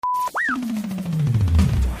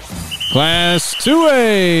Class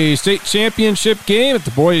 2A state championship game at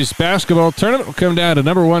the boys basketball tournament will come down to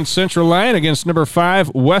number 1 Central Lyon against number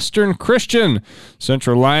 5 Western Christian.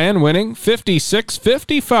 Central Lyon winning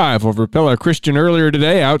 56-55 over Pella Christian earlier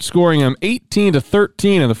today, outscoring them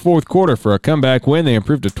 18-13 in the fourth quarter for a comeback win. They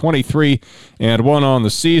improved to 23-1 on the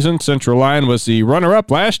season. Central Lyon was the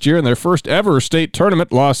runner-up last year in their first ever state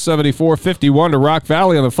tournament, lost 74-51 to Rock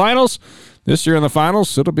Valley in the finals. This year in the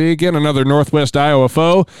finals, it'll be again another Northwest Iowa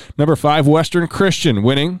foe. Number 5 Western Christian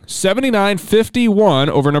winning 79-51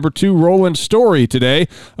 over number 2 Roland Story today.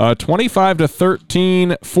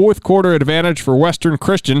 25-13 fourth quarter advantage for Western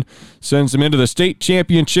Christian sends them into the state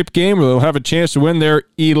championship game where they'll have a chance to win their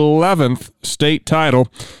 11th state title.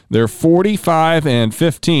 They're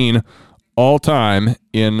 45-15 all time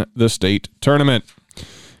in the state tournament.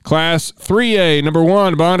 Class 3A, number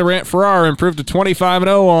 1, Bondurant Farrar improved to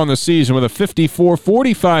 25-0 on the season with a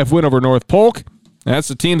 54-45 win over North Polk. That's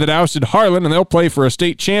the team that ousted Harlan, and they'll play for a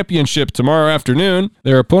state championship tomorrow afternoon.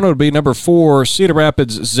 Their opponent will be number 4, Cedar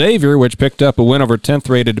Rapids Xavier, which picked up a win over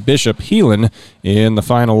 10th-rated Bishop Heelan in the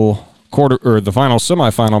final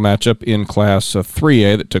semifinal matchup in Class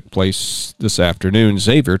 3A that took place this afternoon.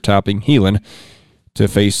 Xavier topping Heelan to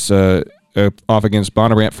face off against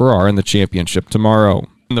Bondurant Farrar in the championship tomorrow.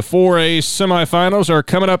 The 4A semifinals are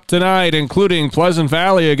coming up tonight, including Pleasant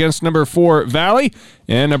Valley against number 4 Valley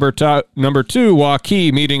and number 2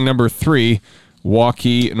 Waukee meeting number 3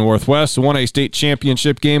 Waukee Northwest. The 1A state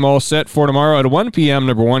championship game all set for tomorrow at 1 p.m.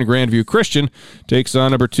 Number 1 Grandview Christian takes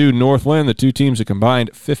on number 2 Northland. The two teams have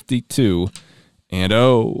combined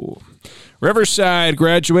 52-0. Riverside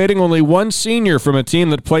graduating only one senior from a team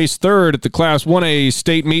that placed third at the Class 1A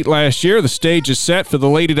state meet last year. The stage is set for the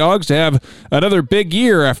Lady Dogs to have another big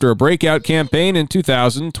year after a breakout campaign in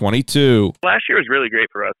 2022. Last year was really great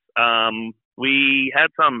for us. We had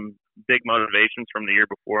some big motivations from the year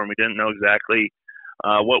before, and we didn't know exactly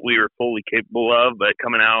what we were fully capable of, but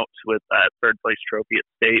coming out with that third place trophy at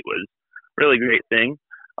state was a really great thing.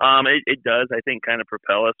 It does, I think, kind of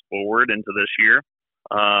propel us forward into this year.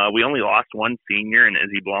 We only lost one senior in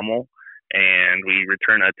Izzy Blummel, and we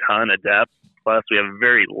return a ton of depth. Plus, we have a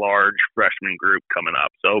very large freshman group coming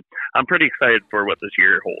up. So I'm pretty excited for what this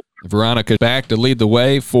year holds. Veronica back to lead the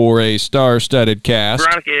way for a star-studded cast.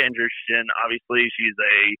 Veronica Anderson, obviously, she's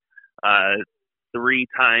a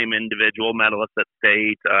three-time individual medalist at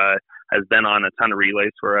state, has been on a ton of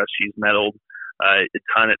relays for us. She's medaled a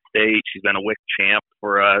ton at state. She's been a WIC champ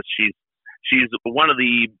for us. She's one of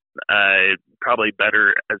the probably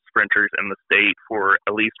better as sprinters in the state for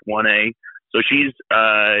at least 1A. So she's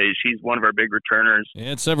one of our big returners.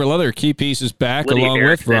 And several other key pieces back Lydia along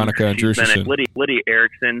Erickson, with Veronica Andrushison. Lydia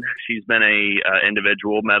Erickson, she's been a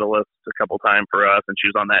individual medalist a couple times for us, and she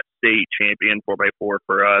was on that state champion 4x4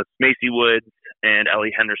 for us. Macy Woods and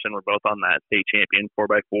Ellie Henderson were both on that state champion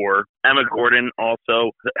 4x4. Emma Gordon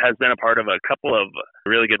also has been a part of a couple of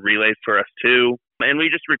really good relays for us too. And we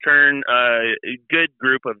just return a good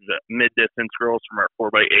group of the mid-distance girls from our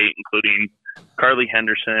 4x8, including Carly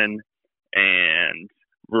Henderson and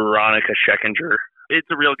Veronica Scheckinger. It's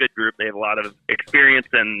a real good group. They have a lot of experience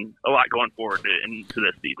and a lot going forward into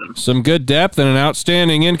this season. Some good depth and an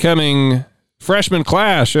outstanding incoming freshman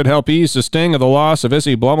class should help ease the sting of the loss of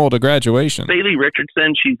Izzy Blummel to graduation. Bailey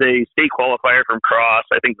Richardson, she's a state qualifier from Cross.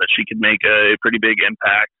 I think that she could make a pretty big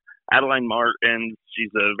impact. Adeline Martin,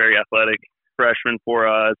 she's a very athletic freshman for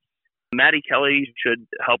us. Maddie Kelly should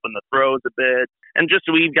help in the throws a bit. And just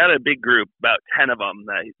we've got a big group, about 10 of them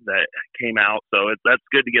that came out. So that's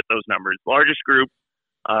good to get those numbers. Largest group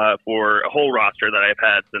for a whole roster that I've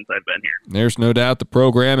had since I've been here. There's no doubt the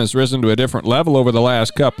program has risen to a different level over the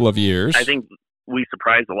last couple of years. I think we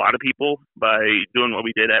surprised a lot of people by doing what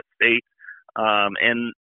we did at state.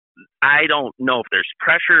 And I don't know if there's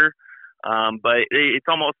pressure, but it's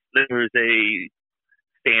almost there's a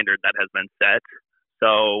standard that has been set.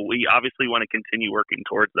 So we obviously want to continue working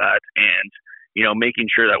towards that and, making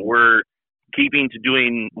sure that we're keeping to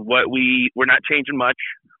doing what we're not changing much.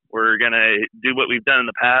 We're going to do what we've done in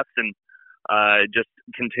the past and just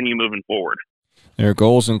continue moving forward. Their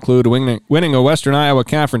goals include winning a Western Iowa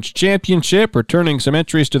Conference championship, returning some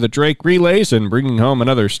entries to the Drake Relays, and bringing home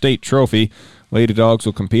another state trophy. Lady Dogs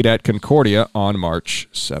will compete at Concordia on March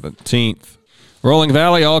 17th. Rolling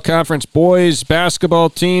Valley All-Conference boys basketball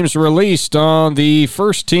teams released. On the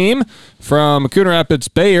first team from Coon Rapids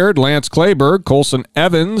Bayard, Lance Clayberg, Colson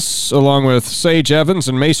Evans, along with Sage Evans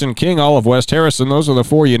and Mason King, all of West Harrison. Those are the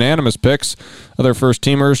 4 unanimous picks. Other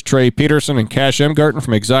first-teamers, Trey Peterson and Cash Emgarten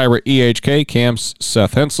from Exira EHK, Cam's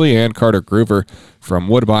Seth Hensley, and Carter Groover from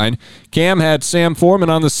Woodbine. Cam had Sam Foreman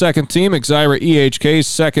on the second team, Exira EHK's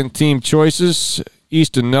second-team choices.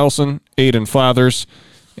 Easton Nelson, Aiden Fathers,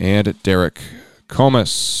 and Derek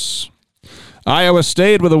Comas. Iowa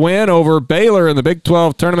State with a win over Baylor in the Big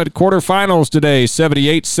 12 tournament quarterfinals today,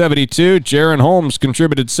 78-72. Jaron Holmes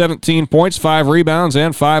contributed 17 points, 5 rebounds,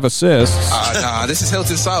 and 5 assists. This is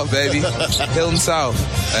Hilton South, baby. Hilton South.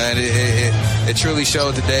 And it truly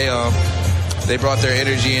showed today. They brought their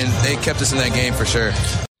energy and they kept us in that game for sure.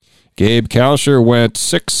 Gabe Kalsher went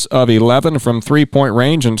 6 of 11 from three-point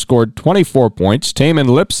range and scored 24 points. Taman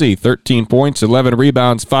Lipsey, 13 points, 11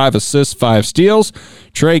 rebounds, 5 assists, 5 steals.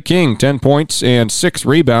 Trey King, 10 points and 6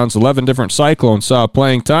 rebounds. 11 different Cyclones saw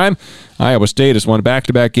playing time. Iowa State has won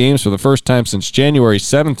back-to-back games for the first time since January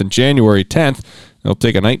 7th and January 10th. They'll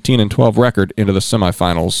take a 19-12 record into the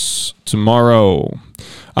semifinals tomorrow.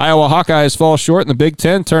 Iowa Hawkeyes fall short in the Big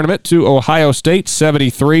Ten tournament to Ohio State,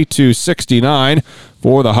 73-69.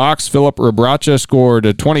 For the Hawks, Philip Rebracha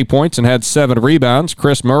scored 20 points and had 7 rebounds.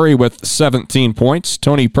 Chris Murray with 17 points.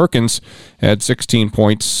 Tony Perkins had 16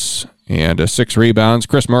 points and 6 rebounds.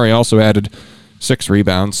 Chris Murray also added 6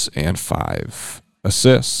 rebounds and 5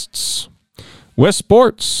 assists. With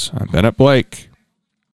sports, I'm Bennett Blake.